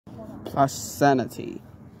Plushsanity.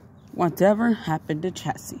 Whatever happened to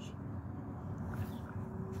Chessy?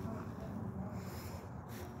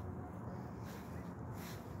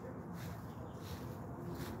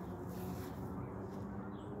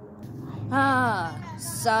 Ah,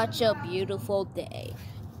 such a beautiful day.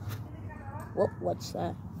 What's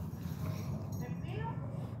that?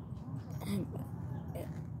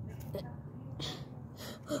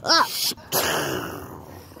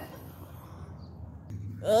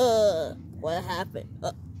 What happened?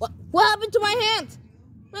 What happened to my hands?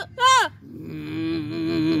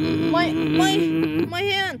 My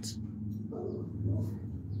hands.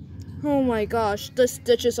 Oh my gosh, the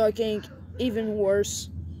stitches are getting even worse.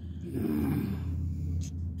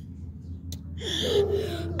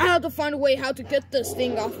 I have to find a way how to get this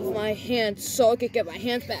thing off of my hands so I can get my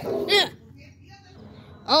hands back.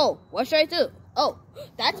 Oh, what should I do? Oh,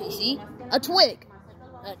 that's easy. A twig.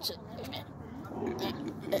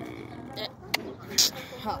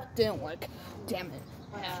 Oh, didn't work. Damn it.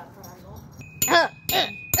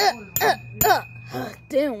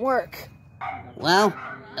 Didn't work. Well,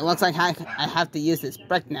 it looks like I have to use this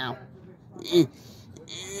brick now.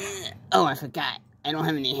 Oh, I forgot. I don't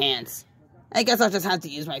have any hands. I guess I'll just have to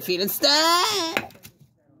use my feet instead.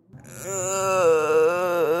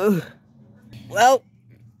 Well,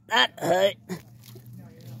 that hurt.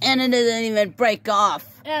 And it didn't even break off.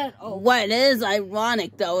 What is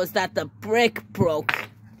ironic, though, is that the brick broke.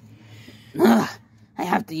 I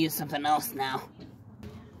have to use something else now.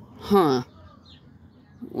 Huh.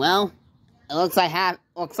 Well, it looks like I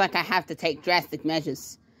have to take drastic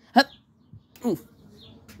measures. Hup. Oof.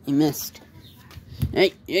 I missed.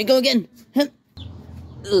 Hey, here you go again. Hup.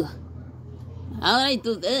 Ugh. How do I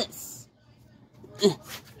do this?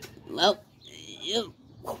 Well,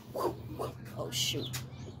 oh shoot.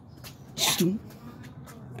 Come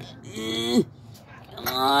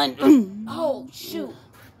on. Oh shoot.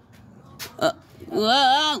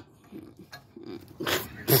 Whoa.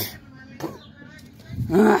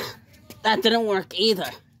 That didn't work either.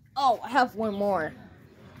 Oh, I have one more.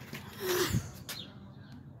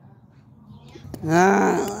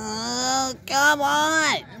 Oh, come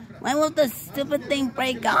on. Why won't the stupid thing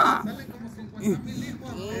break off?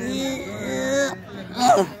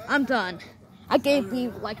 I'm done. I can't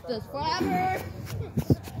leave like this forever.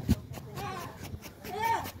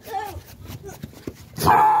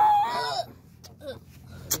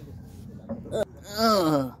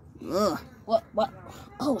 What?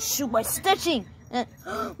 Oh shoot, my stitching and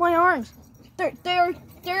my arms. They're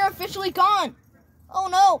officially gone. Oh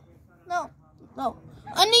no.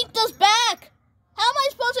 I need this back. How am I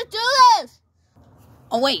supposed to do this?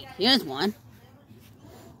 Oh wait, here's one.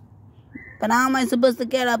 But how am I supposed to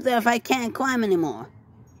get up there if I can't climb anymore?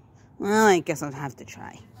 Well, I guess I'll have to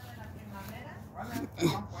try.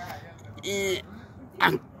 I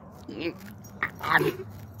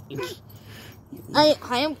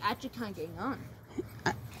am actually kind of getting on.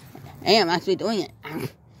 Hey, I'm actually doing it.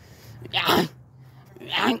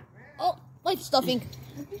 Oh, my stuffing.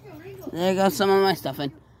 There goes some of my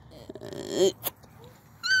stuffing.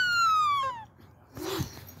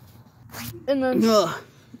 And then... Oh.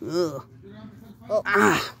 Well,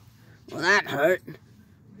 that hurt.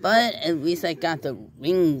 But at least I got the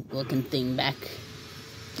ring-looking thing back.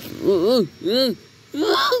 Oh,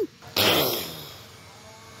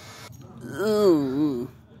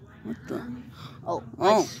 what the? Oh,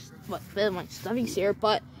 my stuffing's here,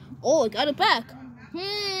 but... Oh, I got it back.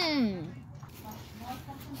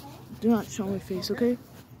 Do not show my face, okay?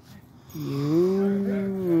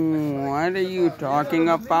 What are you talking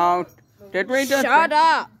about? Did we just... Shut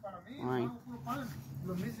up! Fine.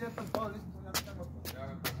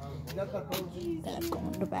 That's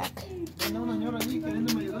going in the back.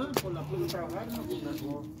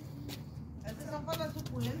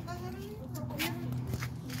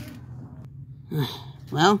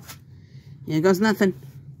 Well, here goes nothing.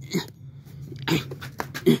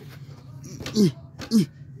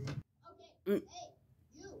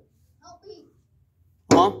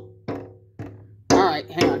 Huh? Alright,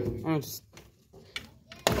 hang on.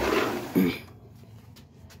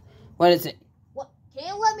 What is it? What? Can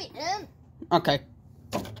you let me in? Okay.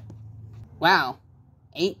 Wow.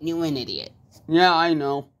 Ain't you an idiot? Yeah, I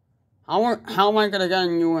know. How am I gonna get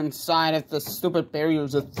you inside if the stupid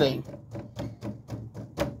barrier's a thing?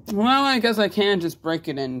 Well, I guess I can just break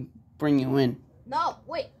it and bring you in. No,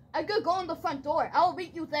 wait. I could go in the front door. I'll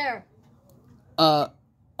meet you there.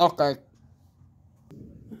 Okay.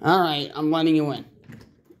 Alright, I'm letting you in.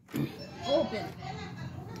 Open.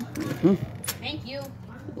 Thank you.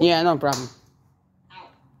 Yeah, no problem. Ow.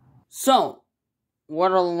 So,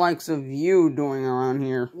 what are the likes of you doing around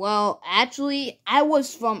here? Well, actually, I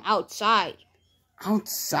was from outside.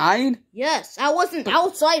 Outside? Yes, I was an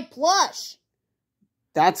outside plush.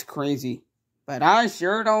 That's crazy. But I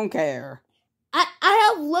sure don't care.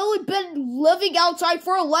 I have literally been living outside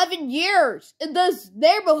for 11 years in this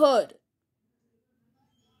neighborhood.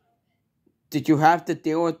 Did you have to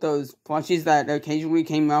deal with those plushies that occasionally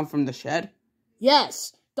came out from the shed?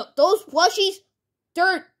 Yes, those plushies,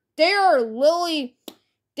 they are literally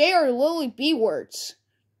B words.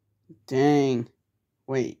 Dang.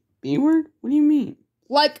 Wait, B word? What do you mean?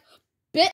 Like